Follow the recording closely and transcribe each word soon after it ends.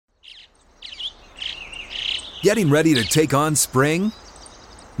Getting ready to take on spring?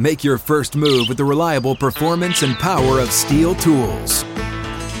 Make your first move with the reliable performance and power of Steel tools.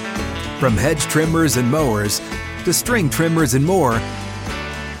 From hedge trimmers and mowers to string trimmers and more,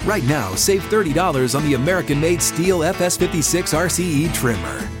 right now save $30 on the American-made Steel FS56 RCE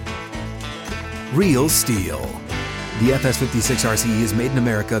trimmer. Real Steel. The FS56 RCE is made in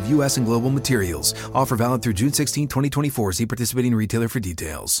America of U.S. and global materials. Offer valid through June 16, 2024. See participating retailer for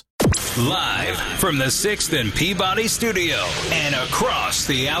details. Live from the 6th and Peabody Studio and across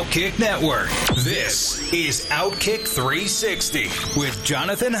the Outkick Network, this is Outkick 360 with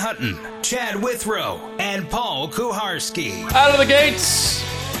Jonathan Hutton, Chad Withrow, and Paul Kuharsky. Out of the gates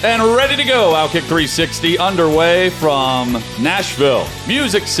and ready to go. Outkick 360 underway from Nashville,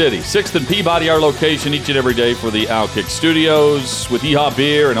 Music City, 6th and Peabody, our location each and every day for the Outkick Studios with Yeehaw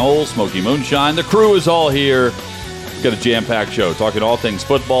Beer and Old Smoky Moonshine. The crew is all here. Got a jam-packed show talking all things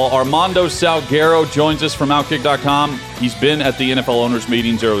football. Armando Salguero joins us from Outkick.com. He's been at the NFL owners'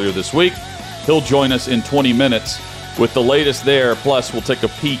 meetings earlier this week. He'll join us in 20 minutes with the latest there. Plus, we'll take a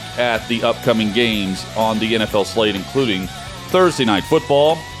peek at the upcoming games on the NFL slate, including Thursday Night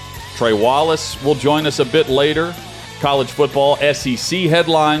Football. Trey Wallace will join us a bit later. College football SEC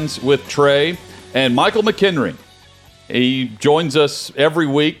headlines with Trey. And Michael McHenry. He joins us every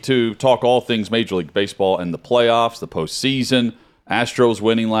week to talk all things Major League Baseball and the playoffs, the postseason, Astros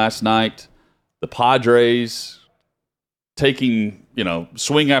winning last night, the Padres taking,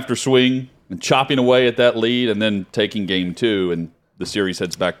 swing after swing and chopping away at that lead and then taking game 2, and the series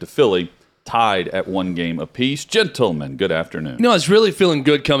heads back to Philly, tied at 1 game apiece. Gentlemen, good afternoon. I was really feeling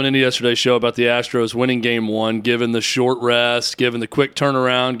good coming into yesterday's show about the Astros winning game 1, given the short rest, given the quick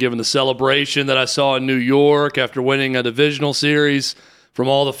turnaround, given the celebration that I saw in New York after winning a divisional series from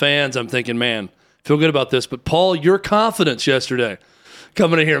all the fans. I'm thinking, man, feel good about this. But, Paul, your confidence yesterday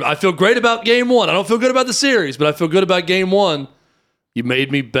coming in here. I feel great about game 1. I don't feel good about the series, but I feel good about game 1. You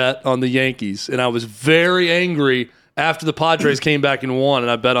made me bet on the Yankees, and I was very angry after the Padres came back and won, and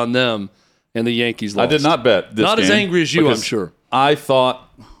I bet on them. And the Yankees lost. I did not bet this Not game as angry as you, I'm sure. I thought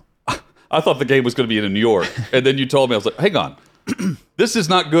the game was going to be in New York, and then you told me, I was like, hang on, this is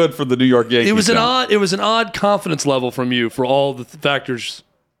not good for the New York Yankees. It was an odd confidence level from you for all the factors.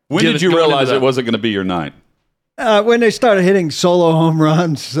 When did you realize it wasn't going to be your night? When they started hitting solo home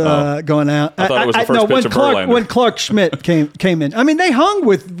runs going out. I thought it was the first pitch of Verlander. When Clark Schmidt came in. I mean, they hung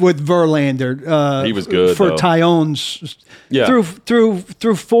with Verlander. He was good for Tyone's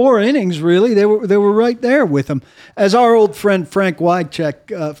through 4 innings. Really, they were right there with him. As our old friend Frank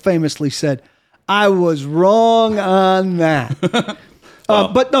Wycheck famously said, "I was wrong on that."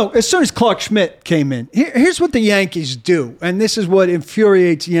 But no, as soon as Clark Schmidt came in, here's what the Yankees do, and this is what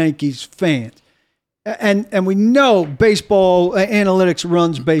infuriates Yankees fans. And we know baseball analytics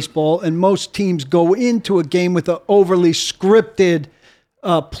runs baseball, and most teams go into a game with an overly scripted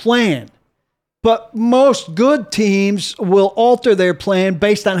plan. But most good teams will alter their plan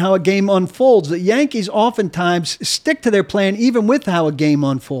based on how a game unfolds. The Yankees oftentimes stick to their plan even with how a game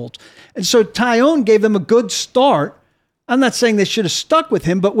unfolds. And so Tyone gave them a good start. I'm not saying they should have stuck with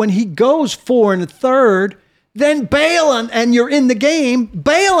him, but when he goes 4 1/3, then bail on, and you're in the game,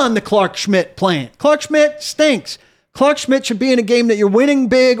 bail on the Clark Schmidt plan. Clark Schmidt stinks. Clark Schmidt should be in a game that you're winning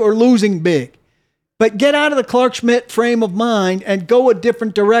big or losing big. But get out of the Clark Schmidt frame of mind and go a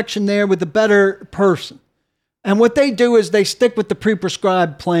different direction there with a better person. And what they do is they stick with the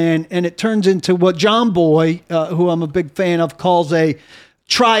pre-prescribed plan, and it turns into what John Boy, who I'm a big fan of, calls a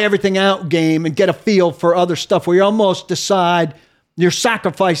try everything out game and get a feel for other stuff where you almost decide you're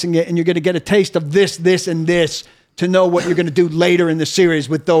sacrificing it and you're going to get a taste of this, this, and this to know what you're going to do later in the series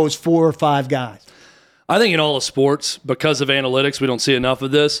with those 4 or 5 guys. I think in all of sports, because of analytics, we don't see enough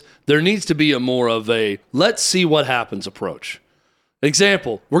of this. There needs to be a more of a let's see what happens approach.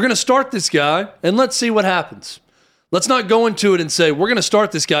 Example, we're going to start this guy and let's see what happens. Let's not go into it and say we're going to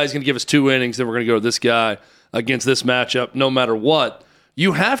start this guy, he's going to give us 2 innings, then we're going to go to this guy against this matchup no matter what.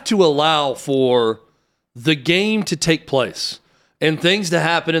 You have to allow for the game to take place and things to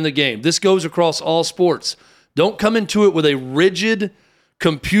happen in the game. This goes across all sports. Don't come into it with a rigid,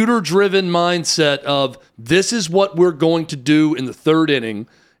 computer-driven mindset of this is what we're going to do in the 3rd inning,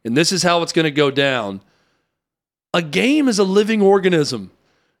 and this is how it's going to go down. A game is a living organism.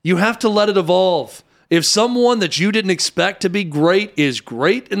 You have to let it evolve. If someone that you didn't expect to be great is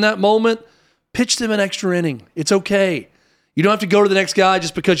great in that moment, pitch them an extra inning. It's okay. You don't have to go to the next guy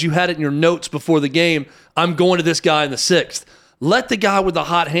just because you had it in your notes before the game. I'm going to this guy in the 6th. Let the guy with the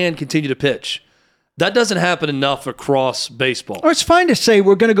hot hand continue to pitch. That doesn't happen enough across baseball. Or it's fine to say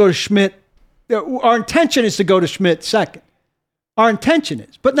we're going to go to Schmidt. Our intention is to go to Schmidt second. Our intention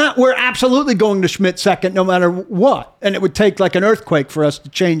is, but not we're absolutely going to Schmidt second no matter what. And it would take like an earthquake for us to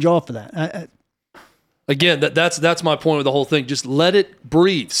change off of that. Again, that's my point with the whole thing. Just let it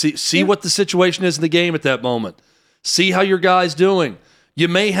breathe. See what the situation is in the game at that moment. See how your guy's doing. You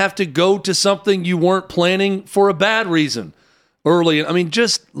may have to go to something you weren't planning for a bad reason early. I mean,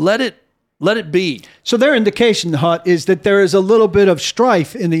 just let it be. So their indication, Hut, is that there is a little bit of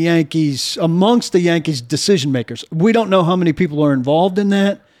strife in the Yankees, amongst the Yankees decision makers. We don't know how many people are involved in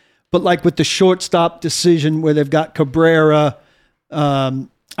that, but like with the shortstop decision where they've got Cabrera,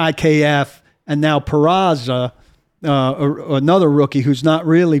 IKF, and now Peraza, another rookie who's not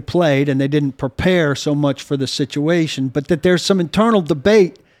really played, and they didn't prepare so much for the situation, but that there's some internal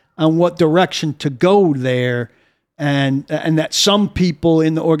debate on what direction to go there. And that some people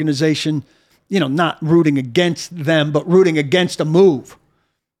in the organization, not rooting against them, but rooting against a move,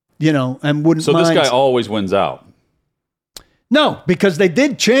 and wouldn't So mind. this guy always wins out. No, because they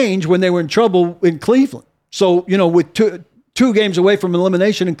did change when they were in trouble in Cleveland. So, with two games away from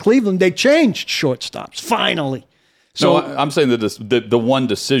elimination in Cleveland, they changed shortstops, finally. So I'm saying that the one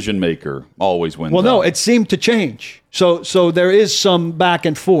decision maker always wins. Well, no, out. it seemed to change. So there is some back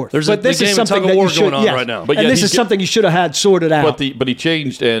and forth. There's but a this game is of something tug of that war you should, going on yes. right now. But and yet this is something you should have had sorted out. But he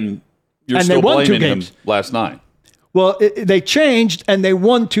changed, and you're And they still won 2 blaming him games. last night. Well, they changed and they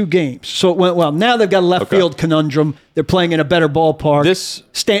won 2 games. So it went well. Now they've got a left field conundrum. They're playing in a better ballpark.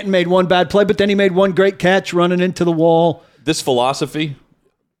 Stanton made 1 bad play, but then he made 1 great catch running into the wall. This philosophy,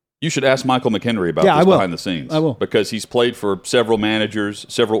 you should ask Michael McHenry about this behind the scenes. I will. Because he's played for several managers,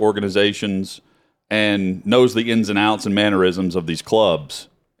 several organizations, and knows the ins and outs and mannerisms of these clubs.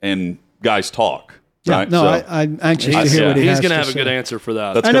 And guys talk. Yeah, right? no, So, I'm anxious to hear what he He's has going to to have a say. good answer for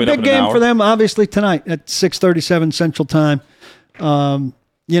that. That's And a coming up big in an game hour. for them, obviously, tonight at 6:37 Central Time.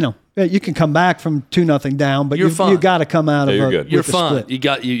 You can come back from 2-0 down, but You're you fine. got to come out of you're a good. You're with a fine.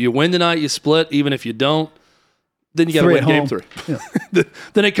 split. You win tonight, you split. Even if you don't, then you got to 3 win at game home. 3.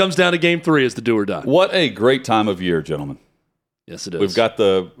 Then it comes down to game 3 as the do or die. What a great time of year, gentlemen. Yes, it is. We've got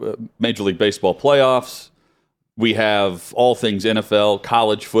the Major League Baseball playoffs. We have all things NFL.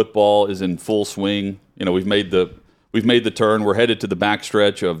 College football is in full swing. We've made the turn. We're headed to the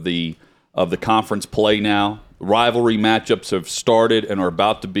backstretch of the conference play now. Rivalry matchups have started and are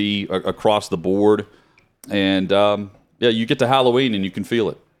about to be across the board. And you get to Halloween and you can feel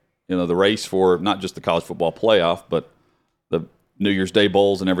it. The race for not just the college football playoff, but the New Year's Day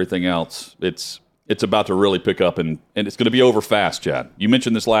bowls and everything else. It's about to really pick up, and it's going to be over fast, Chad. You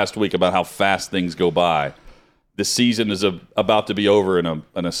mentioned this last week about how fast things go by. The season is about to be over in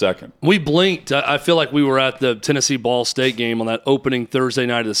a second. We blinked. I feel like we were at the Tennessee Ball State game on that opening Thursday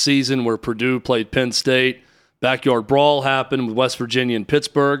night of the season where Purdue played Penn State. Backyard brawl happened with West Virginia and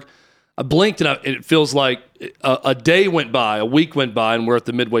Pittsburgh. I blinked, and it feels like a day went by, a week went by, and we're at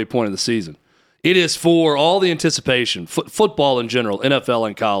the midway point of the season. It is for all the anticipation, football in general, NFL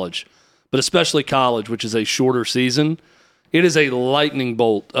and college, but especially college, which is a shorter season. It is a lightning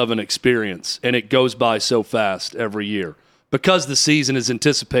bolt of an experience, and it goes by so fast every year because the season is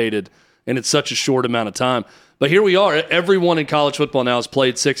anticipated, and it's such a short amount of time. But here we are. Everyone in college football now has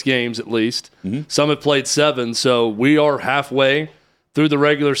played 6 games at least. Mm-hmm. Some have played 7, so we are halfway through the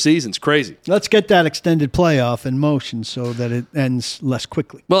regular season. It's crazy. Let's get that extended playoff in motion so that it ends less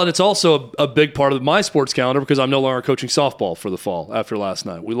quickly. Well, and it's also a big part of my sports calendar because I'm no longer coaching softball for the fall after last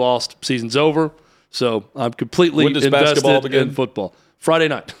night. We lost. Season's over. So I'm completely invested in football. Friday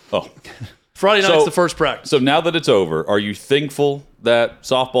night. Oh. Friday night's the first practice. So now that it's over, are you thankful that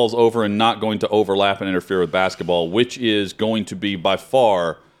softball's over and not going to overlap and interfere with basketball, which is going to be by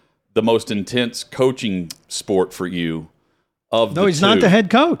far the most intense coaching sport for you of the two? No, he's not the head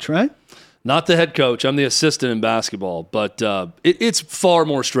coach, right? Not the head coach. I'm the assistant in basketball. But it's far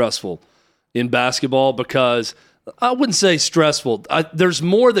more stressful in basketball because I wouldn't say stressful. There's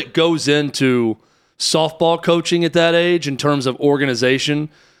more that goes into softball coaching at that age in terms of organization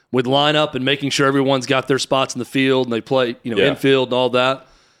with lineup and making sure everyone's got their spots in the field and they play, infield and all that.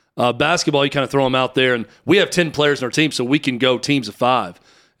 Basketball, you kind of throw them out there, and we have 10 players in our team, so we can go teams of 5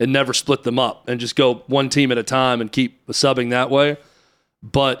 and never split them up and just go one team at a time and keep subbing that way.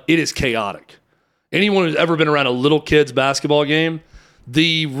 But it is chaotic. Anyone who's ever been around a little kid's basketball game,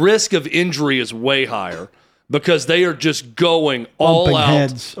 the risk of injury is way higher because they are just going all Bumping out.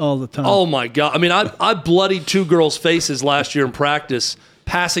 Heads all the time. Oh, my God. I mean, I bloodied 2 girls' faces last year in practice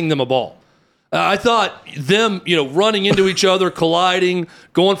passing them a ball. I thought them, running into each other, colliding,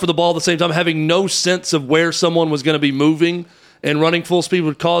 going for the ball at the same time, having no sense of where someone was going to be moving and running full speed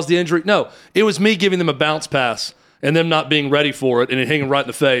would cause the injury. No, it was me giving them a bounce pass and them not being ready for it and it hitting right in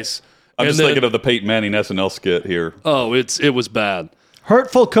the face. I'm just thinking of the Peyton Manning SNL skit here. Oh, it was bad.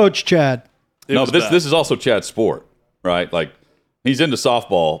 Hurtful Coach Chad. But this is also Chad's sport, right? Like he's into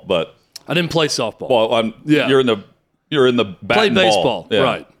softball, but I didn't play softball. Well, you're in the bat play and baseball, ball. Yeah.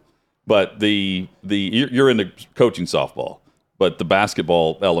 right? But you're into coaching softball, but the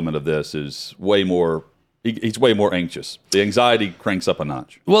basketball element of this is way more. He's way more anxious. The anxiety cranks up a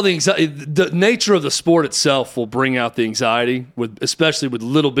notch. Well, the nature of the sport itself will bring out the anxiety, especially with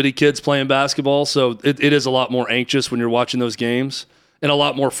little bitty kids playing basketball. So it is a lot more anxious when you're watching those games and a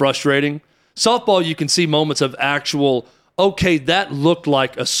lot more frustrating. Softball, you can see moments of actual, okay, that looked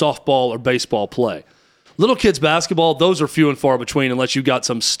like a softball or baseball play. Little kids basketball, those are few and far between unless you got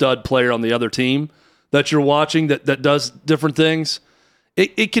some stud player on the other team that you're watching that does different things.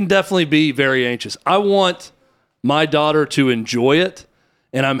 It can definitely be very anxious. I want my daughter to enjoy it,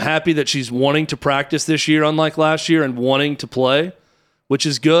 and I'm happy that she's wanting to practice this year, unlike last year, and wanting to play, which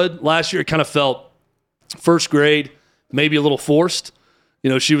is good. Last year, it kind of felt first grade, maybe a little forced.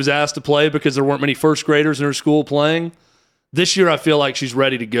 She was asked to play because there weren't many first graders in her school playing. This year, I feel like she's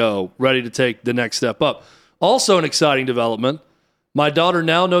ready to go, ready to take the next step up. Also, an exciting development. My daughter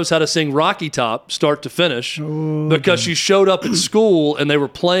now knows how to sing Rocky Top start to finish because she showed up at school and they were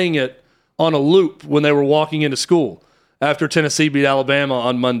playing it on a loop when they were walking into school after Tennessee beat Alabama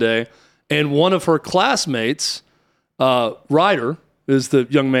on Monday. And one of her classmates, Ryder is the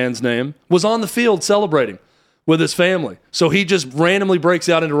young man's name, was on the field celebrating with his family. So he just randomly breaks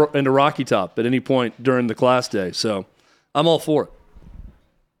out into Rocky Top at any point during the class day. So I'm all for it.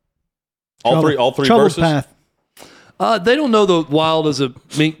 All three Troubled verses? Path. They don't know the wild as a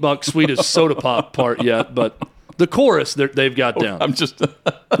mink buck, sweet as soda pop part yet, but the chorus they've got down. I'm just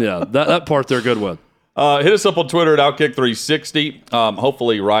yeah, that part they're good with. Hit us up on Twitter at Outkick360.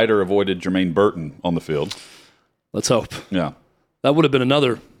 Hopefully Ryder avoided Jermaine Burton on the field. Let's hope. Yeah. That would have been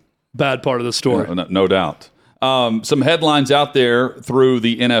another bad part of the story. No doubt. Some headlines out there through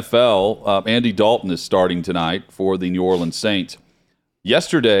the NFL. Andy Dalton is starting tonight for the New Orleans Saints.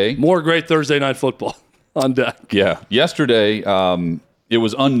 Yesterday... More great Thursday night football on deck. Yeah. Yesterday, it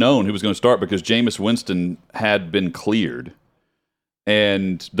was unknown who was going to start because Jameis Winston had been cleared.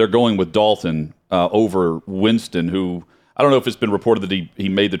 And they're going with Dalton over Winston, who... I don't know if it's been reported that he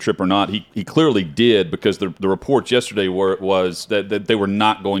made the trip or not. He clearly did because the reports yesterday was that they were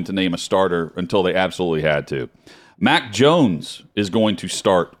not going to name a starter until they absolutely had to. Mac Jones is going to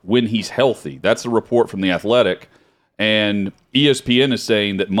start when he's healthy. That's the report from The Athletic. And ESPN is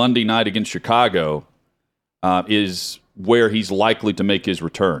saying that Monday night against Chicago is where he's likely to make his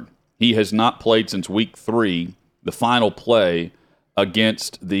return. He has not played since week 3, the final play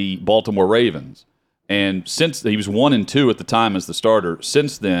against the Baltimore Ravens. And since he was 1-2 at the time as the starter,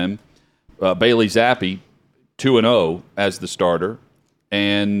 since then, Bailey Zappi, 2-0 as the starter,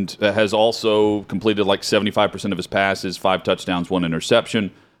 and has also completed like 75% of his passes, 5 touchdowns, 1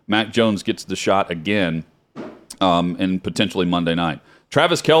 interception. Mac Jones gets the shot again, and potentially Monday night.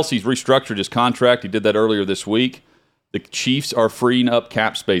 Travis Kelce's restructured his contract. He did that earlier this week. The Chiefs are freeing up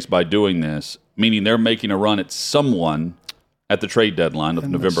cap space by doing this, meaning they're making a run at someone at the trade deadline of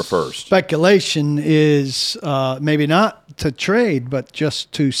November 1st. Speculation is maybe not to trade, but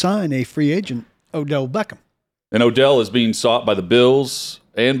just to sign a free agent, Odell Beckham. And Odell is being sought by the Bills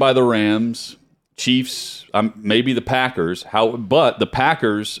and by the Rams, Chiefs, maybe the Packers. But the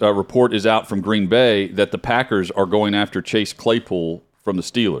Packers report is out from Green Bay that the Packers are going after Chase Claypool from the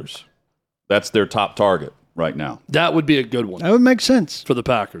Steelers. That's their top target right now. That would be a good one. That would make sense for the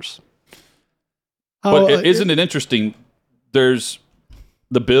Packers. But isn't it interesting? There's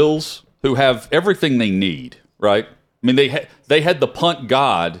the Bills who have everything they need, right? I mean, they had the punt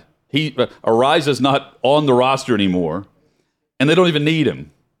god. Ariza's not on the roster anymore, and they don't even need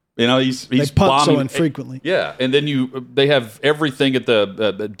him. You know, he's they punt bombing so infrequently. Yeah, and then they have everything at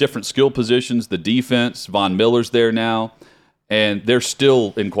the different skill positions. The defense, Von Miller's there now, and they're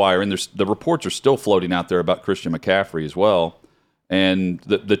still inquiring. The reports are still floating out there about Christian McCaffrey as well, and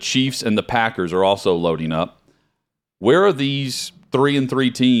the Chiefs and the Packers are also loading up. Where are these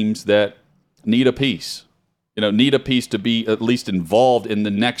 3-3 teams that need a piece? Need a piece to be at least involved in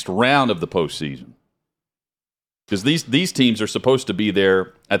the next round of the postseason. Because these teams are supposed to be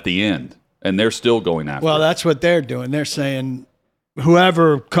there at the end, and they're still going after it. Well, that's what they're doing. They're saying,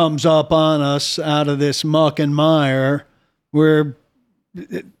 whoever comes up on us out of this muck and mire,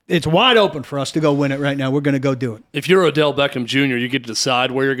 it's wide open for us to go win it right now. We're going to go do it. If you're Odell Beckham Jr., you get to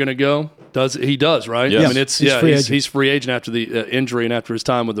decide where you're going to go. He does, right? Yes. I mean, he's free agent after the injury and after his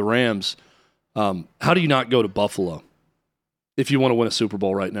time with the Rams. How do you not go to Buffalo if you want to win a Super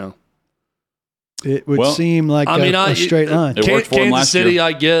Bowl right now? It would seem like a straight line. It worked for him Kansas last City, year.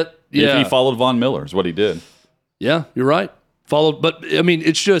 I get. Yeah. He followed Von Miller is what he did. Yeah, you're right. Followed, but I mean,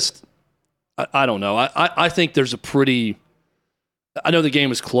 it's just, I don't know. I think there's a pretty, I know the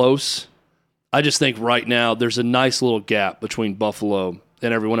game is close. I just think right now there's a nice little gap between Buffalo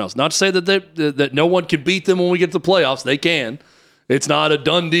and everyone else. Not to say that no one can beat them when we get to the playoffs. They can. It's not a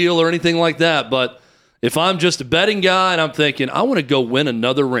done deal or anything like that. But if I'm just a betting guy and I'm thinking, I want to go win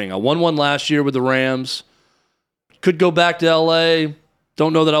another ring. I won one last year with the Rams. Could go back to L.A.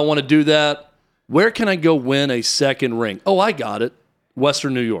 Don't know that I want to do that. Where can I go win a second ring? Oh, I got it.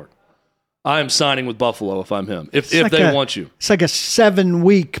 Western New York. I am signing with Buffalo if I'm him. If they want you. It's like a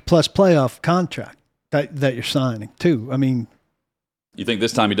 7-week plus playoff contract that you're signing, too. I mean. You think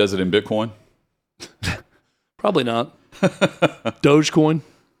this time he does it in Bitcoin? Probably not. Dogecoin.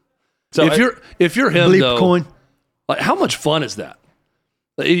 So if you're him, Bleep though, coin. like, how much fun is that?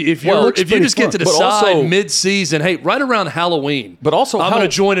 If you just get to decide mid-season, hey, right around Halloween, but also I'm going to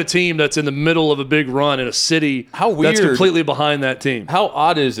join a team that's in the middle of a big run in a city that's completely behind that team. How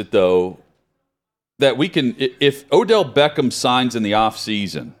odd is it, though, that we can, if Odell Beckham signs in the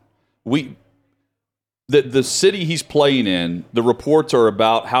offseason, the city he's playing in, the reports are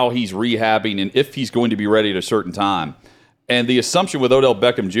about how he's rehabbing and if he's going to be ready at a certain time. And the assumption with Odell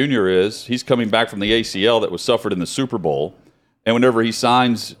Beckham Jr. is he's coming back from the ACL that was suffered in the Super Bowl. And whenever he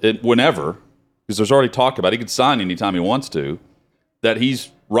signs, because there's already talk about it, he can sign anytime he wants to, that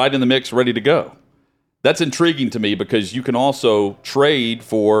he's right in the mix, ready to go. That's intriguing to me because you can also trade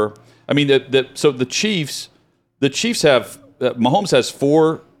for, I mean, so the Chiefs have, Mahomes has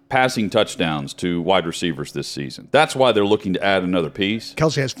 4 passing touchdowns to wide receivers this season. That's why they're looking to add another piece.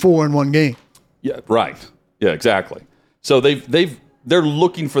 Kelsey has 4 in one game. Yeah, right. Yeah, exactly. So they're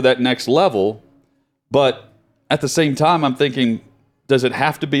looking for that next level, but at the same time, I'm thinking, does it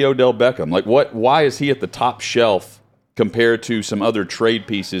have to be Odell Beckham? Like, why is he at the top shelf compared to some other trade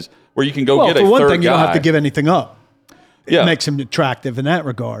pieces where you can go get a third guy? For one thing, you don't have to give anything up. It Yeah. makes him attractive in that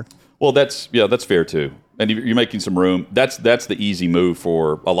regard. Well, that's fair too. And you're making some room. That's the easy move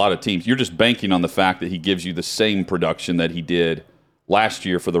for a lot of teams. You're just banking on the fact that he gives you the same production that he did last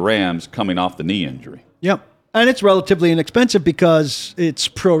year for the Rams coming off the knee injury. Yep. And it's relatively inexpensive because it's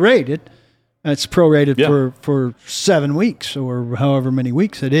prorated. It's prorated for 7 weeks or however many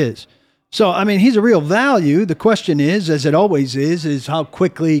weeks it is. So, I mean, he's a real value. The question is, as it always is how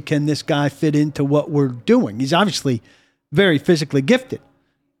quickly can this guy fit into what we're doing? He's obviously very physically gifted,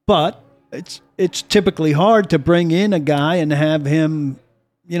 but it's typically hard to bring in a guy and have him,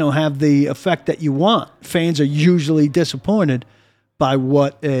 have the effect that you want. Fans are usually disappointed by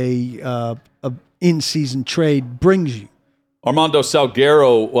what a in-season trade brings you. Armando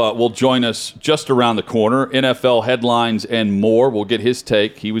Salguero will join us just around the corner. NFL headlines and more. We'll get his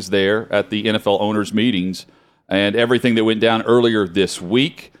take. He was there at the NFL owners' meetings and everything that went down earlier this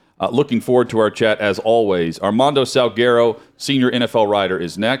week. Looking forward to our chat as always. Armando Salguero, senior NFL writer,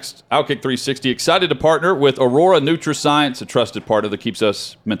 is next. Outkick 360, excited to partner with Aurora NutriScience, a trusted partner that keeps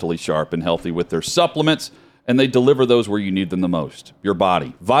us mentally sharp and healthy with their supplements, and they deliver those where you need them the most, your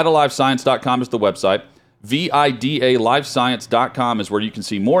body. VitalLifeScience.com is the website. VIDALifescience.com is where you can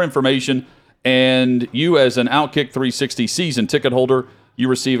see more information. And you, as an Outkick 360 season ticket holder, you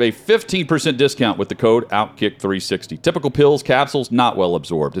receive a 15% discount with the code OutKick360. Typical pills, capsules, not well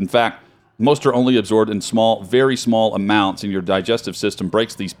absorbed. In fact, most are only absorbed in small, very small amounts, and your digestive system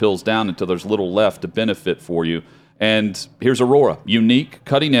breaks these pills down until there's little left to benefit for you. And here's Aurora, unique,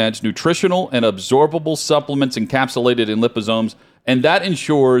 cutting-edge, nutritional and absorbable supplements encapsulated in liposomes, and that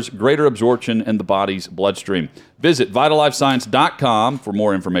ensures greater absorption in the body's bloodstream. Visit VitalLifeScience.com for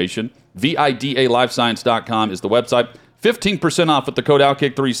more information. VIDALifescience.com is the website. 15% off with the code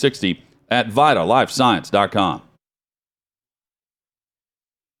OutKick360 at VitalLifescience.com.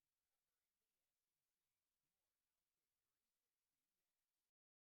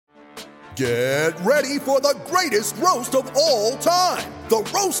 Get ready for the greatest roast of all time, the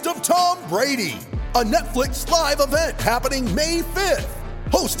Roast of Tom Brady, a Netflix live event happening May 5th.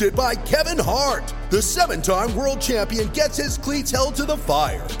 Hosted by Kevin Hart, the 7-time world champion gets his cleats held to the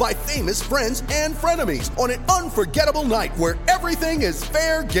fire by famous friends and frenemies on an unforgettable night where everything is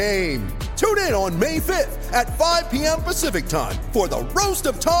fair game. Tune in on May 5th at 5 p.m. Pacific time for the Roast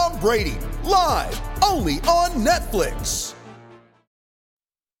of Tom Brady, live only on Netflix.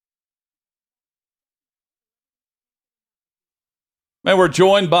 And we're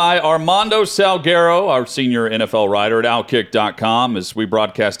joined by Armando Salguero, our senior NFL writer at Outkick.com, as we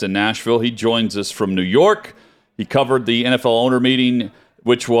broadcast in Nashville. He joins us from New York. He covered the NFL owner meeting,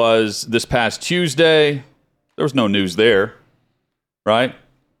 which was this past Tuesday. There was no news there, right?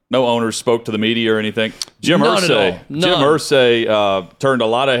 No owners spoke to the media or anything. Jim None at all. Jim Irsay turned a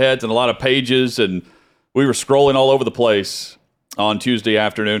lot of heads and a lot of pages, and we were scrolling all over the place on Tuesday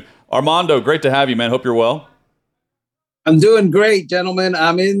afternoon. Armando, great to have you, man. Hope you're well. I'm doing great, gentlemen.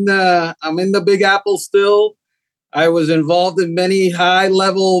 I'm in the Big Apple still. I was involved in many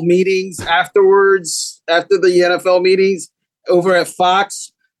high-level meetings afterwards, after the NFL meetings over at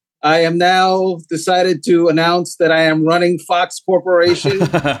Fox. I am now decided to announce that I am running Fox Corporation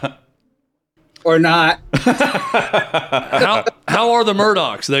or not. How are the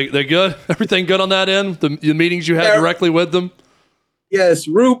Murdochs? They good? Everything good on that end? The meetings you had directly with them? Yes,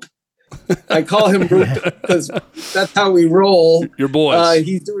 Roop. I call him Roop because that's how we roll. Your boys.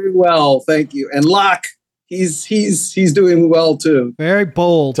 He's doing well, thank you. And Locke, he's doing well too. Very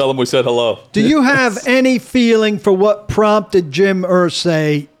bold. Tell him we said hello. Do you have any feeling for what prompted Jim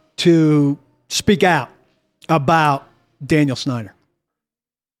Irsay to speak out about Daniel Snyder?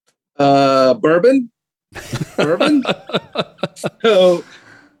 Bourbon.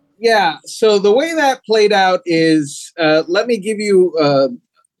 So the way that played out is, let me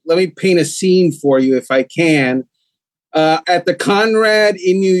paint a scene for you if I can. At the Conrad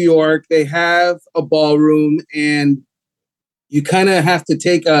in New York, they have a ballroom, and you kind of have to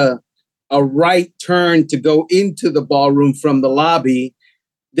take a right turn to go into the ballroom from the lobby.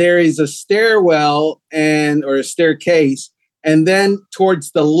 There is a stairwell or a staircase, and then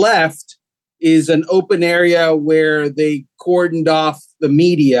towards the left is an open area where they cordoned off the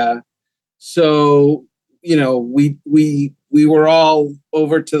media. So, we were all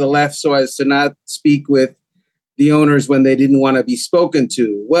over to the left so as to not speak with the owners when they didn't want to be spoken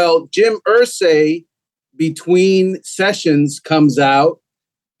to. Well, Jim Irsay, between sessions, comes out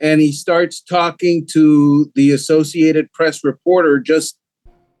and he starts talking to the Associated Press reporter, just,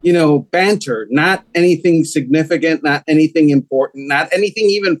 banter, not anything significant, not anything important, not anything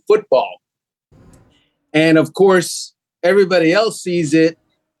even football. And of course, everybody else sees it.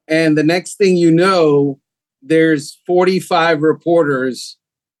 And the next thing you know, there's 45 reporters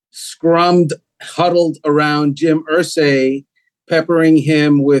huddled around Jim Irsay, peppering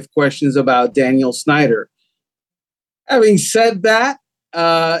him with questions about Daniel Snyder. Having said that,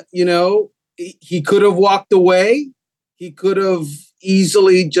 he could have walked away. He could have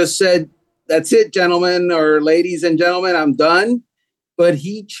easily just said, "That's it, gentlemen," or "Ladies and gentlemen, I'm done." But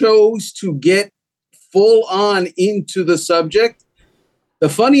he chose to get full on into the subject. The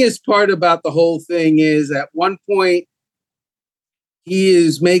funniest part about the whole thing is at one point, he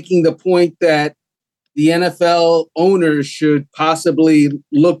is making the point that the NFL owners should possibly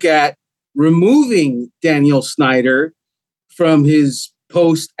look at removing Daniel Snyder from his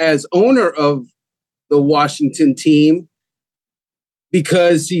post as owner of the Washington team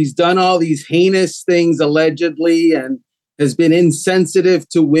because he's done all these heinous things allegedly and has been insensitive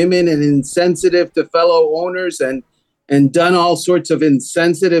to women and insensitive to fellow owners and done all sorts of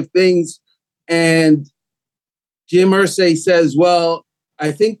insensitive things. And Jim Irsay says, well,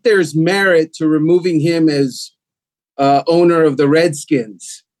 I think there's merit to removing him as owner of the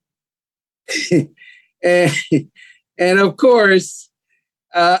Redskins. and of course,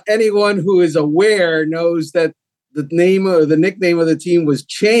 anyone who is aware knows that the name or the nickname of the team was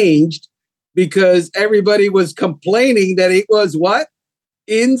changed because everybody was complaining that it was what?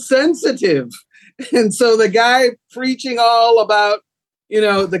 Insensitive. And so the guy preaching all about,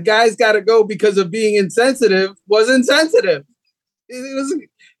 the guy's got to go because of being insensitive was insensitive.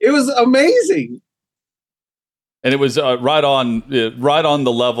 It was amazing. And it was right on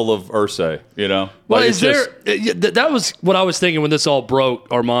the level of Irsay, Well, that was what I was thinking when this all broke,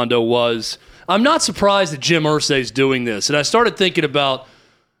 Armando, was I'm not surprised that Jim Irsay's doing this. And I started thinking about,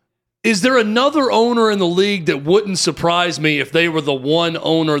 is there another owner in the league that wouldn't surprise me if they were the one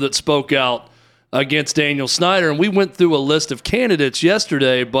owner that spoke out against Daniel Snyder? And we went through a list of candidates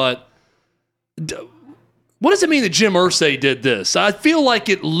yesterday, but what does it mean that Jim Irsay did this? I feel like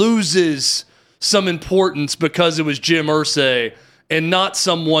it loses some importance because it was Jim Irsay and not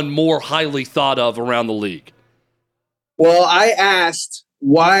someone more highly thought of around the league. Well, I asked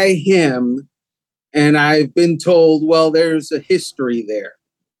why him, and I've been told, well, there's a history there.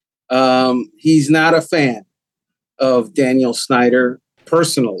 He's not a fan of Daniel Snyder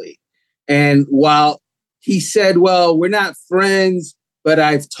personally. And while he said, well, we're not friends, but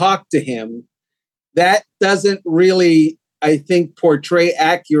I've talked to him, that doesn't really, I think, portray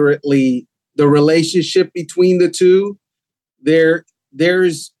accurately the relationship between the two.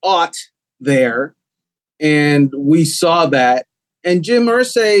 There's aught there, and we saw that. And Jim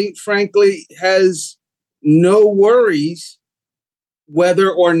Irsay, frankly, has no worries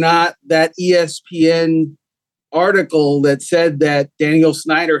whether or not that ESPN article that said that Daniel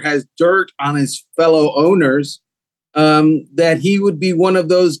Snyder has dirt on his fellow owners, that he would be one of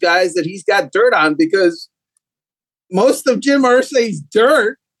those guys that he's got dirt on, because most of Jim Irsay's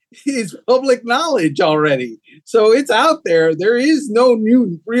dirt is public knowledge already. So it's out there. There is no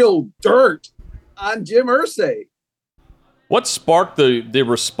new real dirt on Jim Irsay. What sparked the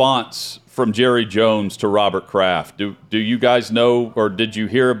response from Jerry Jones to Robert Kraft? Do you guys know, or did you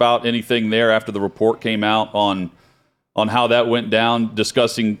hear about anything there after the report came out on how that went down?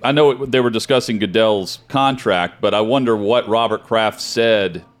 Discussing, I know they were discussing Goodell's contract, but I wonder what Robert Kraft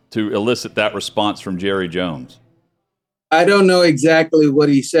said to elicit that response from Jerry Jones. I don't know exactly what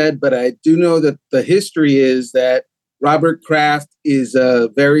he said, but I do know that the history is that Robert Kraft is a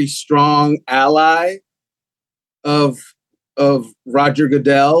very strong ally of Roger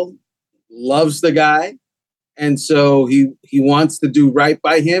Goodell, loves the guy. And so he wants to do right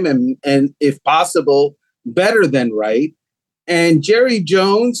by him and if possible, better than right. And Jerry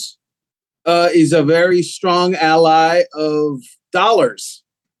Jones is a very strong ally of dollars.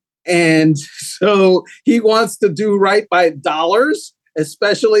 And so he wants to do right by dollars,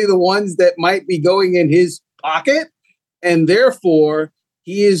 especially the ones that might be going in his pocket. And therefore,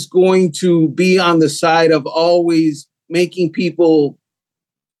 he is going to be on the side of always making people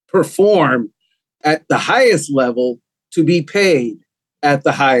perform at the highest level to be paid at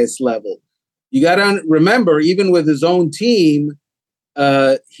the highest level. You got to remember, even with his own team,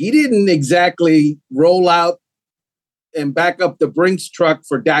 he didn't exactly roll out and back up the Brinks truck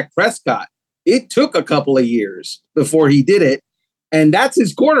for Dak Prescott. It took a couple of years before he did it, and that's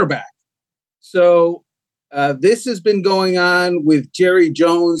his quarterback. So this has been going on with Jerry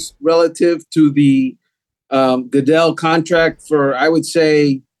Jones relative to the Goodell contract for, I would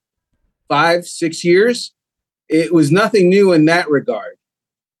say, 5-6 years. It was nothing new in that regard.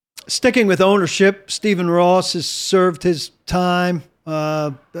 Sticking with ownership, Stephen Ross has served his time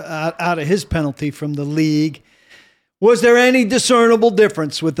out of his penalty from the league. Was there any discernible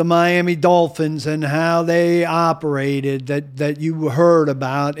difference with the Miami Dolphins and how they operated that you heard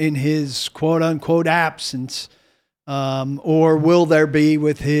about in his quote-unquote absence, or will there be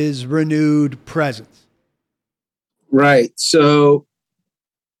with his renewed presence? Right. So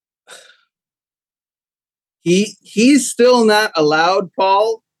he's still not allowed,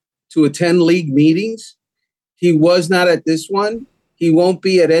 Paul, to attend league meetings. He was not at this one. He won't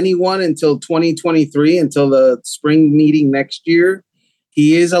be at any one until 2023, until the spring meeting next year.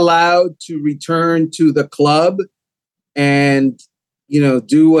 He is allowed to return to the club and,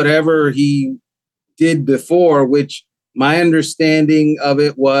 do whatever he did before, which my understanding of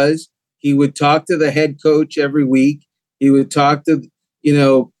it was he would talk to the head coach every week. He would talk to,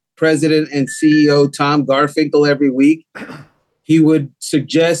 President and CEO Tom Garfinkel every week. He would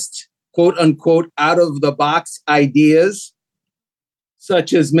suggest, quote unquote, out of the box ideas,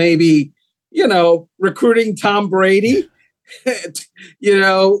 such as maybe, recruiting Tom Brady,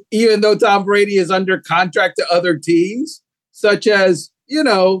 even though Tom Brady is under contract to other teams, such as,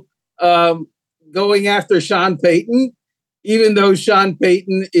 going after Sean Payton, even though Sean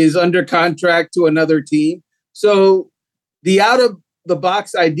Payton is under contract to another team. So the out of the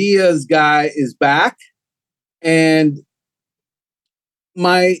box ideas guy is back. And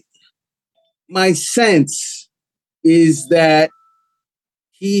my sense is that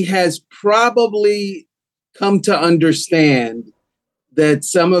he has probably come to understand that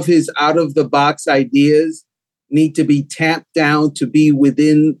some of his out-of-the-box ideas need to be tamped down to be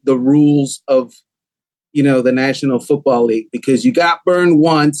within the rules of, the National Football League. Because you got burned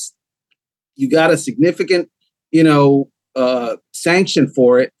once, you got a significant, sanction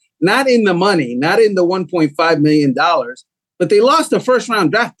for it. Not in the money, not in the $1.5 million, but they lost a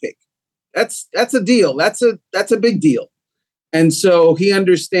first-round draft pick. That's a deal. That's a big deal. And so he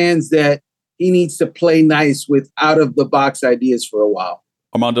understands that he needs to play nice with out-of-the-box ideas for a while.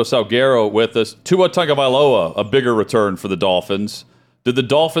 Armando Salguero with us. Tua Tagovailoa, a bigger return for the Dolphins. Did the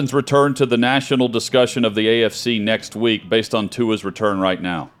Dolphins return to the national discussion of the AFC next week based on Tua's return right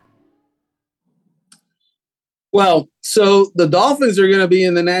now? Well, so the Dolphins are going to be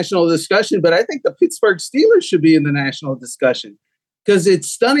in the national discussion, but I think the Pittsburgh Steelers should be in the national discussion, because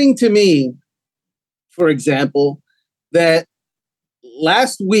it's stunning to me, for example, that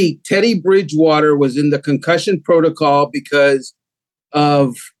last week, Teddy Bridgewater was in the concussion protocol because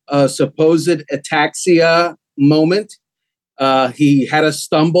of a supposed ataxia moment. He had a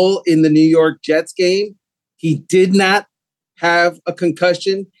stumble in the New York Jets game. He did not have a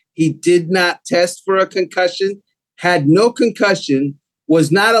concussion. He did not test for a concussion, had no concussion,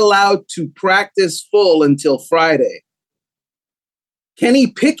 was not allowed to practice full until Friday. Kenny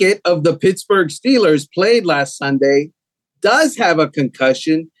Pickett of the Pittsburgh Steelers played last Sunday, does have a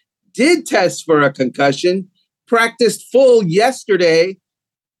concussion, did test for a concussion, practiced full yesterday,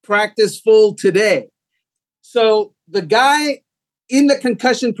 practiced full today. So the guy in the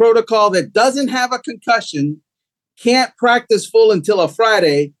concussion protocol that doesn't have a concussion can't practice full until a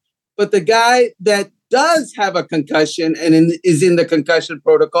Friday, but the guy that does have a concussion and is in the concussion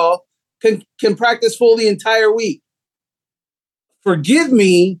protocol can practice full the entire week. Forgive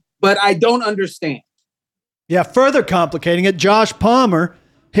me, but I don't understand. Yeah, further complicating it, Josh Palmer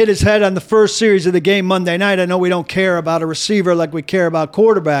hit his head on the first series of the game Monday night. I know we don't care about a receiver like we care about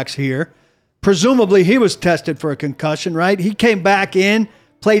quarterbacks here. Presumably he was tested for a concussion, right? He came back in,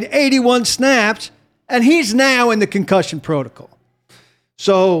 played 81 snaps, and he's now in the concussion protocol.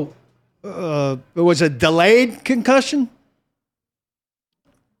 So it was a delayed concussion?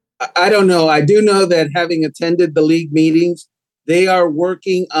 I don't know. I do know that having attended the league meetings, they are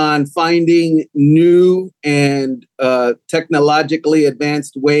working on finding new and technologically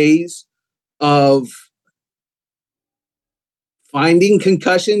advanced ways of finding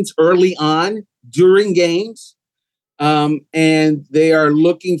concussions early on during games. And they are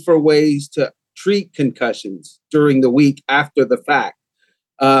looking for ways to treat concussions during the week after the fact.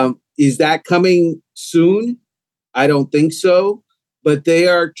 Is that coming soon? I don't think so. But they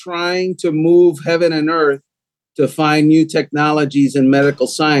are trying to move heaven and earth to find new technologies in medical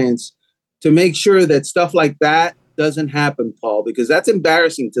science to make sure that stuff like that doesn't happen, Paul, because that's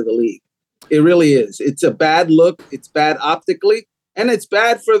embarrassing to the league. It really is. It's a bad look. It's bad optically, and it's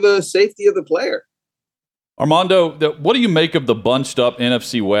bad for the safety of the player. Armando, what do you make of the bunched up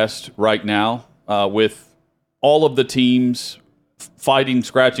NFC West right now with all of the teams fighting,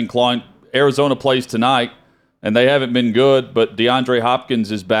 scratching, clawing? Arizona plays tonight, and they haven't been good, but DeAndre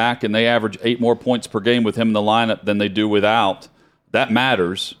Hopkins is back, and they average 8 more points per game with him in the lineup than they do without. That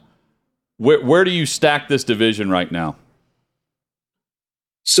matters. Where do you stack this division right now?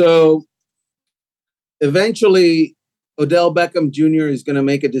 So eventually, Odell Beckham Jr. is going to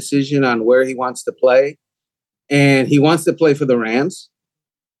make a decision on where he wants to play, and he wants to play for the Rams.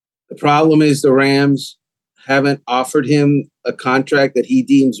 The problem is the Rams haven't offered him a contract that he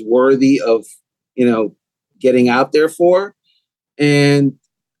deems worthy of, getting out there for. And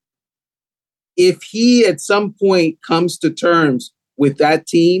if he at some point comes to terms with that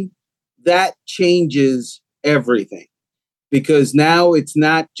team, that changes everything, because now it's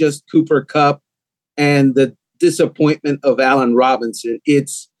not just Cooper Kupp and the disappointment of Allen Robinson.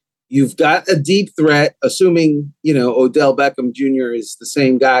 It's you've got a deep threat, assuming, Odell Beckham Jr. is the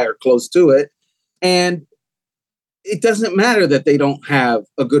same guy or close to it. And it doesn't matter that they don't have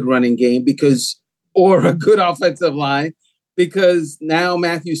a good running game or a good offensive line, because now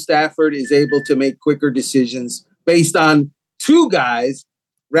Matthew Stafford is able to make quicker decisions based on 2 guys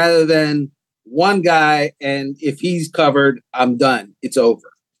rather than 1 guy. And if he's covered, I'm done. It's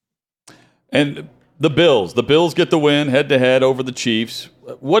over. And the Bills get the win head-to-head over the Chiefs.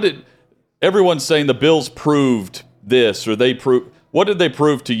 Everyone's saying the Bills proved this, or what did they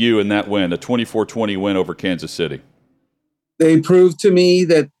prove to you in that win, a 24-20 win over Kansas City? They proved to me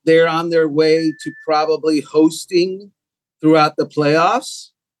that they're on their way to probably hosting throughout the playoffs,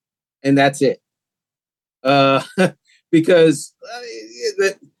 and that's it. Because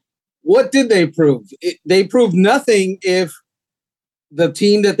what did they prove? They proved nothing if the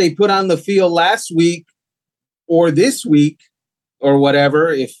team that they put on the field last week or this week or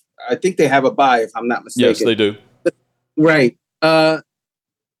whatever, I think they have a bye, if I'm not mistaken. Yes, they do. Right.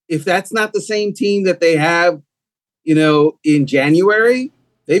 If that's not the same team that they have, in January,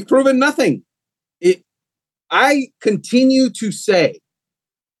 they've proven nothing. I continue to say,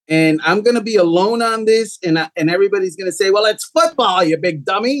 and I'm going to be alone on this, and everybody's going to say, well, it's football, you big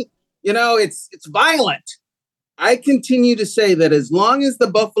dummy. It's violent. I continue to say that as long as the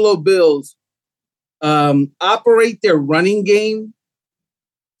Buffalo Bills operate their running game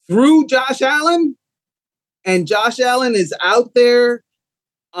through Josh Allen, and Josh Allen is out there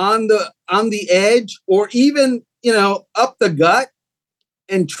on the edge, or even up the gut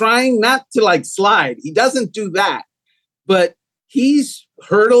and trying not to slide. He doesn't do that, but he's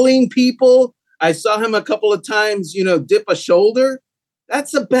hurdling people. I saw him a couple of times, dip a shoulder.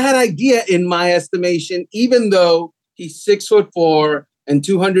 That's a bad idea in my estimation, even though he's 6'4" and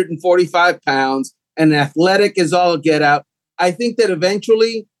 245 pounds and athletic as all get out. I think that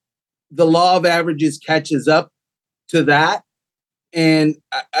eventually the law of averages catches up to that. And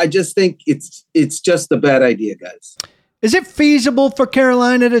I just think it's just a bad idea, guys. Is it feasible for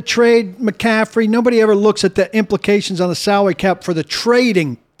Carolina to trade McCaffrey? Nobody ever looks at the implications on the salary cap for the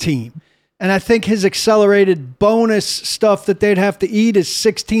trading team. And I think his accelerated bonus stuff that they'd have to eat is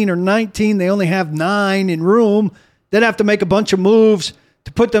 16 or 19. They only have 9 in room. They'd have to make a bunch of moves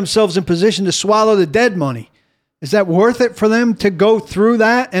to put themselves in position to swallow the dead money. Is that worth it for them to go through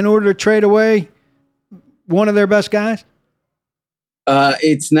that in order to trade away one of their best guys?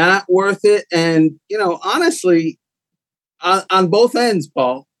 It's not worth it. And, honestly, on both ends,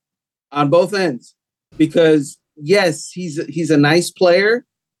 Paul, on both ends, because yes, he's a nice player.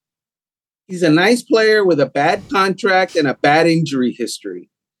 He's a nice player with a bad contract and a bad injury history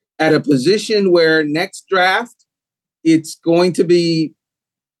at a position where next draft, it's going to be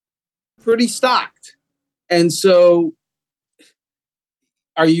pretty stocked. And so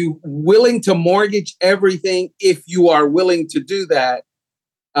are you willing to mortgage everything if you are willing to do that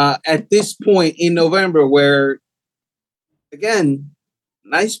at this point in November where, again,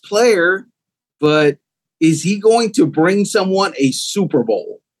 nice player, but is he going to bring someone a Super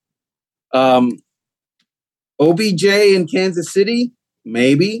Bowl? OBJ in Kansas City,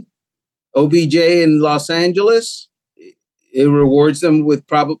 maybe. OBJ in Los Angeles, it rewards them with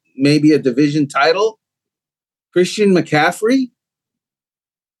probably maybe a division title. Christian McCaffrey,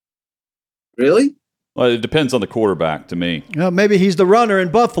 really? Well, it depends on the quarterback to me. Maybe he's the runner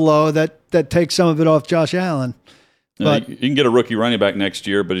in Buffalo that takes some of it off Josh Allen. But you can get a rookie running back next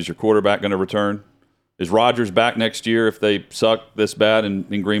year, but is your quarterback going to return? Is Rodgers back next year if they suck this bad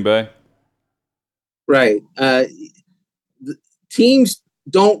in Green Bay? Right. Teams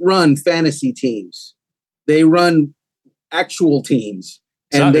don't run fantasy teams. They run actual teams.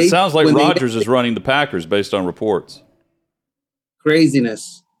 And it sounds like Rodgers is running the Packers based on reports.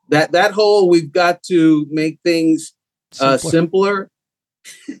 Craziness. That whole we've got to make things simpler,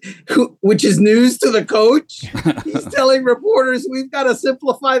 which is news to the coach. He's telling reporters we've got to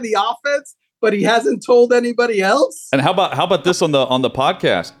simplify the offense, but he hasn't told anybody else. And how about this on the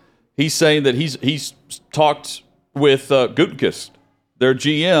podcast? He's saying that he's talked with Gutekunst, their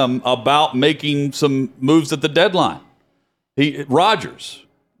GM, about making some moves at the deadline. Rodgers,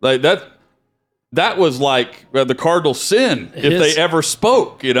 like that was like the cardinal sin if they ever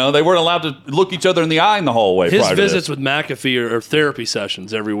spoke. They weren't allowed to look each other in the eye in the hallway. His visits with McAfee are therapy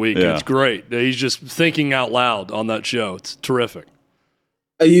sessions every week. Yeah. It's great. He's just thinking out loud on that show. It's terrific.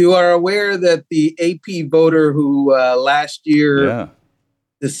 You are aware that the AP voter who last year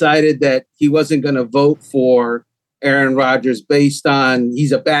decided that he wasn't going to vote for Aaron Rodgers based on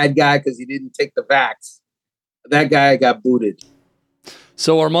he's a bad guy because he didn't take the vax. That guy got booted.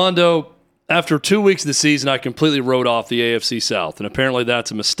 So, Armando, after 2 weeks of the season, I completely wrote off the AFC South, and apparently that's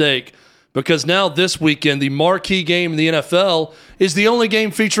a mistake because now this weekend, the marquee game in the NFL is the only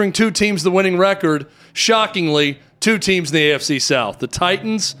game featuring 2 teams the winning record. Shockingly, 2 teams in the AFC South. The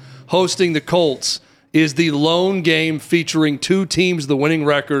Titans hosting the Colts is the lone game featuring 2 teams the winning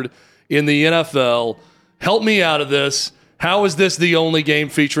record in the NFL. Help me out of this. How is this the only game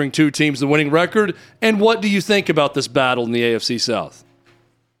featuring 2 teams the winning record? And what do you think about this battle in the AFC South?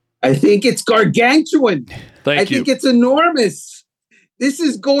 I think it's gargantuan. I think it's enormous. This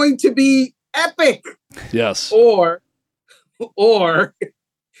is going to be epic. Yes. Or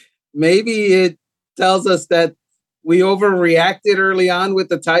maybe it tells us that we overreacted early on with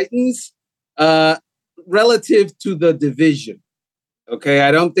the Titans relative to the division. Okay,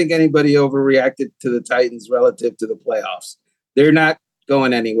 I don't think anybody overreacted to the Titans relative to the playoffs. They're not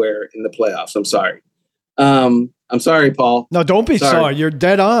going anywhere in the playoffs. I'm sorry. I'm sorry, Paul. No, don't be sorry. You're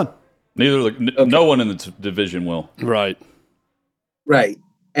dead on. No one in the division will. Right.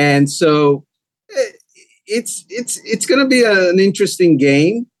 And so it's going to be an interesting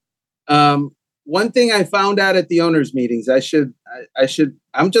game. One thing I found out at the owners' meetings,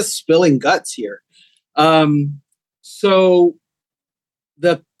 I'm just spilling guts here. So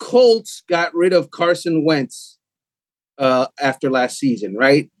the Colts got rid of Carson Wentz after last season,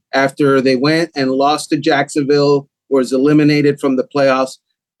 right? After they went and lost to Jacksonville, was eliminated from the playoffs.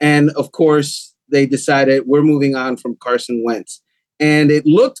 And of course, they decided we're moving on from Carson Wentz. And it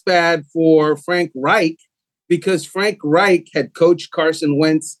looked bad for Frank Reich because Frank Reich had coached Carson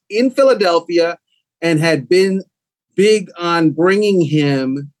Wentz in Philadelphia and had been big on bringing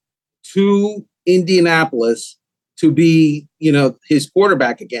him to Indianapolis to be, his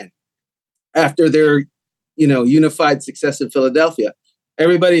quarterback again after their, unified success in Philadelphia.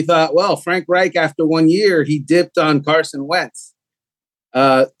 Everybody thought, well, Frank Reich, after 1 year, he dipped on Carson Wentz.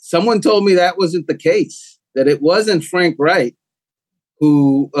 Someone told me that wasn't the case, that it wasn't Frank Reich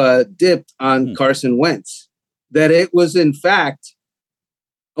who dipped on Carson Wentz, that it was, in fact,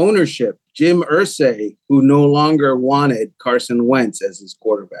 ownership, Jim Irsay, who no longer wanted Carson Wentz as his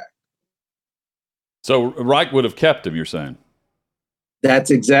quarterback. So Reich would have kept him, you're saying?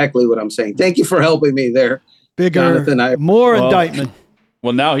 That's exactly what I'm saying. Thank you for helping me there. Bigger, Jonathan, more indictment.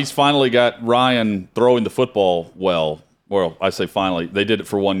 Well, now he's finally got Ryan throwing the football well. Well, I say finally. They did it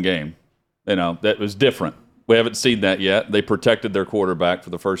for one game. That was different. We haven't seen that yet. They protected their quarterback for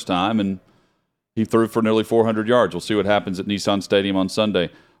the first time, and he threw for nearly 400 yards. We'll see what happens at Nissan Stadium on Sunday.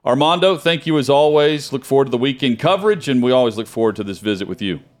 Armando, thank you as always. Look forward to the weekend coverage, and we always look forward to this visit with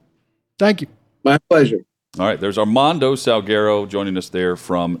you. Thank you. My pleasure. All right, there's Armando Salguero joining us there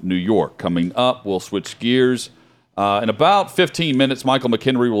from New York. Coming up, we'll switch gears. In about 15 minutes, Michael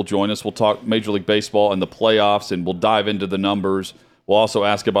McHenry will join us. We'll talk Major League Baseball and the playoffs, and we'll dive into the numbers. We'll also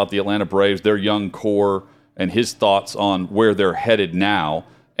ask about the Atlanta Braves, their young core, and his thoughts on where they're headed now.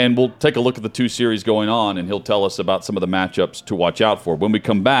 And we'll take a look at the two series going on, and he'll tell us about some of the matchups to watch out for. When we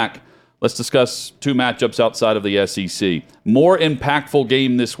come back, let's discuss two matchups outside of the SEC. More impactful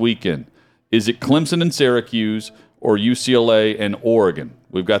game this weekend. Is it Clemson and Syracuse or UCLA and Oregon?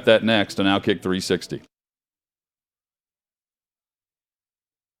 We've got that next on Outkick 360.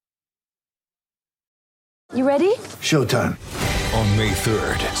 You ready? Showtime. On May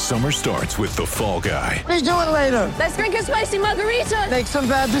 3rd, summer starts with The Fall Guy. Let's do it later. Let's drink a spicy margarita. Make some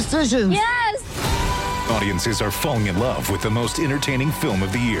bad decisions. Yes! Audiences are falling in love with the most entertaining film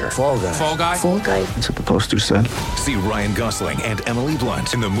of the year. Fall Guy. Fall Guy? Fall Guy. That's what the poster said. See Ryan Gosling and Emily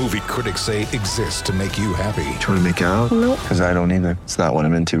Blunt in the movie critics say exists to make you happy. Trying to make it out? Nope. Because I don't either. It's not what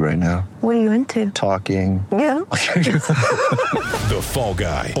I'm into right now. What are you into? Talking. Yeah. The Fall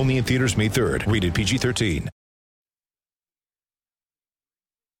Guy. Only in theaters May 3rd. Rated PG-13.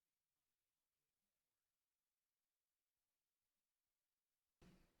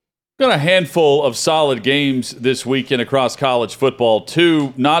 Got a handful of solid games this weekend across college football.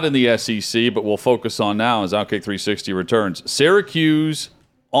 Two not in the SEC, but we'll focus on now as Outkick 360 returns. Syracuse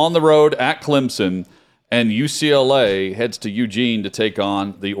on the road at Clemson, and UCLA heads to Eugene to take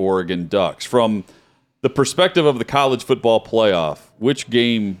on the Oregon Ducks. From the perspective of the college football playoff, which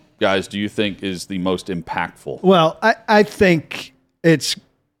game, guys, do you think is the most impactful? Well, I think it's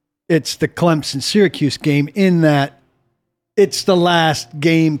the Clemson-Syracuse game in that it's the last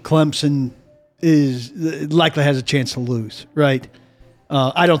game Clemson is likely has a chance to lose, right?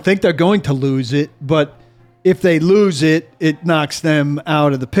 I don't think they're going to lose it, but if they lose it, it knocks them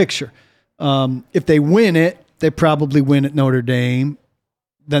out of the picture. If they win it, they probably win at Notre Dame.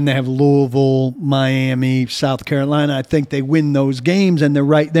 Then they have Louisville, Miami, South Carolina. I think they win those games, and they're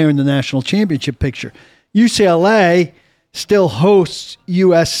right there in the national championship picture. UCLA still hosts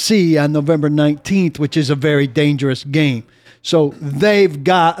USC on November 19th, which is a very dangerous game. So they've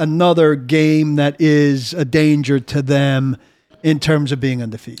got another game that is a danger to them in terms of being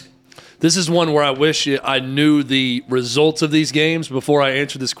undefeated. This is one where I wish I knew the results of these games before I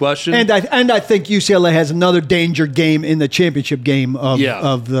answered this question. And I think UCLA has another danger game in the championship game of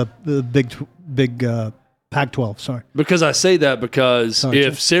the big Pac-12. Sorry, because I say that because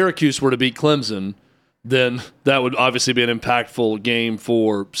if Syracuse were to beat Clemson, then that would obviously be an impactful game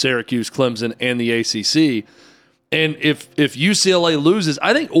for Syracuse, Clemson, and the ACC. And if UCLA loses,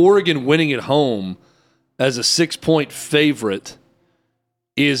 I think Oregon winning at home as a 6-point favorite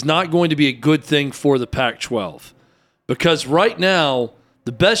is not going to be a good thing for the Pac-12. Because right now,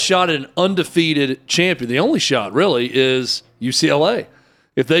 the best shot at an undefeated champion, the only shot really, is UCLA.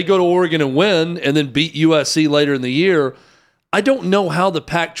 If they go to Oregon and win and then beat USC later in the year, I don't know how the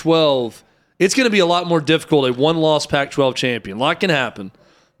Pac-12, it's going to be a lot more difficult, a one-loss Pac-12 champion. A lot can happen,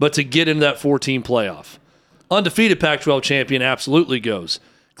 but to get into that 4-team playoff. Undefeated Pac-12 champion absolutely goes.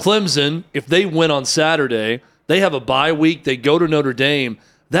 Clemson, if they win on Saturday, they have a bye week. They go to Notre Dame.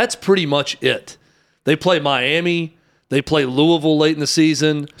 That's pretty much it. They play Miami. They play Louisville late in the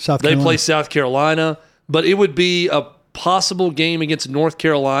season. They play South Carolina. But it would be a possible game against North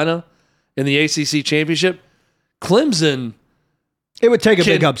Carolina in the ACC championship. Clemson, it would take a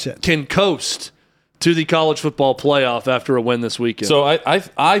big upset. Can coast to the college football playoff after a win this weekend. So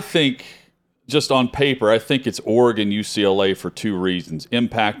I think, just on paper, I think it's Oregon UCLA for two reasons.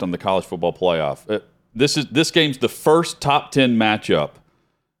 Impact on the college football playoff. This game's the first top 10 matchup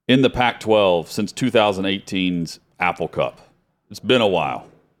in the Pac-12 since 2018's Apple Cup. It's been a while,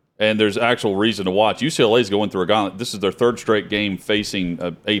 and there's actual reason to watch. UCLA's going through a gauntlet. This is their third straight game facing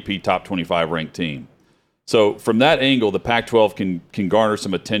an AP top 25 ranked team. So from that angle, the Pac-12 can garner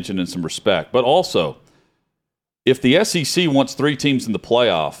some attention and some respect. But also, if the SEC wants 3 teams in the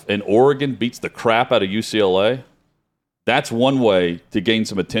playoff and Oregon beats the crap out of UCLA, that's one way to gain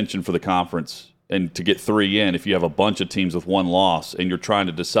some attention for the conference and to get 3 in if you have a bunch of teams with 1 loss and you're trying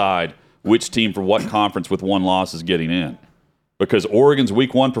to decide which team for what conference with 1 loss is getting in. Because Oregon's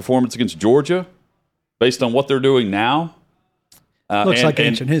week 1 performance against Georgia, based on what they're doing now, Looks like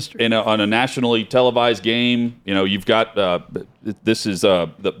ancient history. On a nationally televised game, you've got this is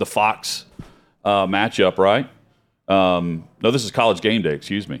the Fox matchup, right? No, this is College Game Day.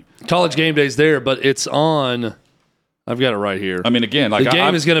 Excuse me. College Game Day's there, but it's on. I've got it right here. I mean, again, like the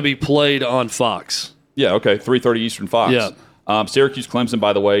game is going to be played on Fox. Yeah. Okay. 3:30 Eastern Fox. Yeah. Syracuse Clemson,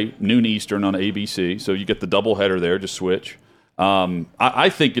 by the way, noon Eastern on ABC. So you get the doubleheader there. Just switch. I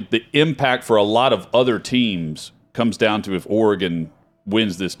think the impact for a lot of other teams comes down to if Oregon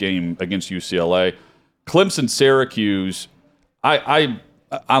wins this game against UCLA. Clemson, Syracuse,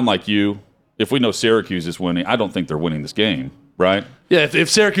 I'm like you. If we know Syracuse is winning, I don't think they're winning this game, right? Yeah, if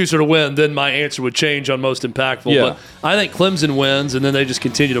Syracuse were to win, then my answer would change on most impactful. Yeah. But I think Clemson wins, and then they just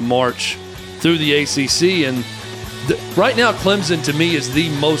continue to march through the ACC. And right now, Clemson, to me, is the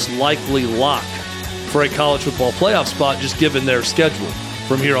most likely lock for a college football playoff spot, just given their schedule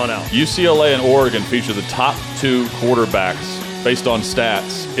from here on out. UCLA and Oregon feature the top 2 quarterbacks based on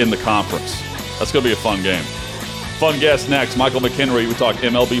stats in the conference. That's going to be a fun game. Fun guest next. Michael McHenry. We talk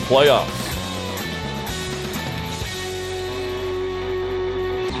MLB playoffs.